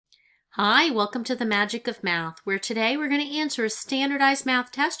Hi, welcome to the Magic of Math, where today we're going to answer a standardized math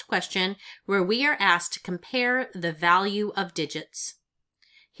test question where we are asked to compare the value of digits.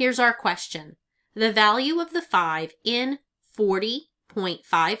 Here's our question. The value of the 5 in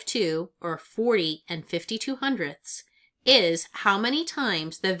 40.52 or 40 and 52 hundredths is how many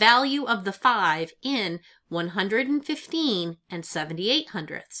times the value of the 5 in 115 and 78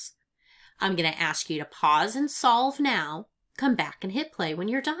 hundredths. I'm going to ask you to pause and solve now. Come back and hit play when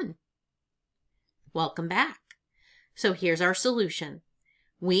you're done. Welcome back. So here's our solution.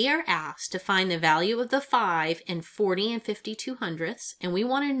 We are asked to find the value of the 5 in 40 and 52 hundredths, and we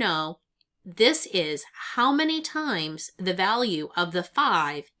want to know this is how many times the value of the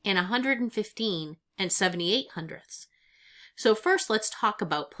 5 in 115 and 78 hundredths. So first let's talk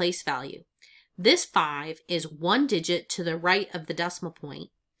about place value. This 5 is one digit to the right of the decimal point.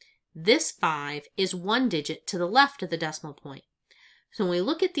 This 5 is one digit to the left of the decimal point. So when we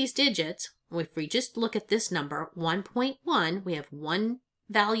look at these digits, if we just look at this number, 1.1, we have one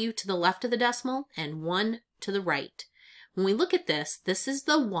value to the left of the decimal and one to the right. When we look at this, this is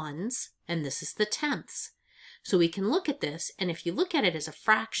the ones and this is the tenths. So we can look at this, and if you look at it as a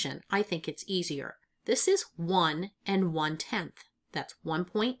fraction, I think it's easier. This is 1 and 1/10. That's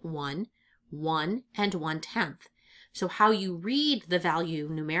 1.1, 1 and 1/10. So how you read the value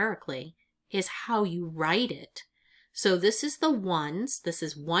numerically is how you write it. So this is the ones, this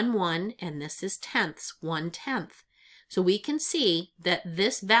is 1, 1, and this is tenths, 1/10. So we can see that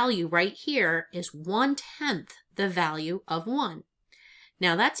this value right here is 1/10 the value of 1.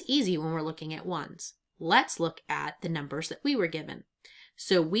 Now that's easy when we're looking at ones. Let's look at the numbers that we were given.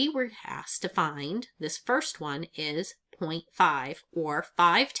 So we were asked to find, this first one is 0.5, or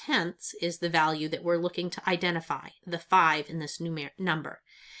 5/10 is the value that we're looking to identify, the 5 in this number.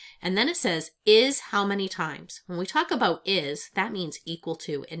 And then it says, is how many times? When we talk about is, that means equal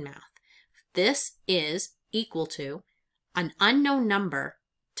to in math. This is equal to an unknown number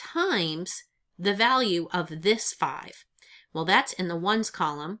times the value of this 5. Well, that's in the ones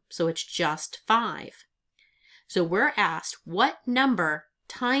column, so it's just 5. So we're asked what number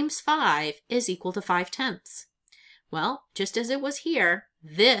times 5 is equal to 5/10. Well, just as it was here,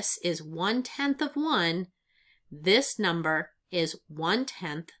 this is 1/10 of 1. This number is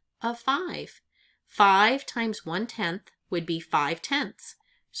 1/10 of 5. 5 times 1/10 would be 5/10.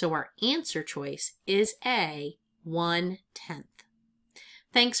 So our answer choice is A, 1/10.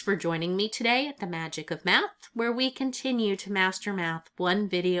 Thanks for joining me today at the Magic of Math, where we continue to master math one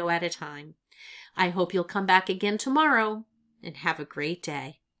video at a time. I hope you'll come back again tomorrow and have a great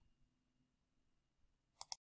day.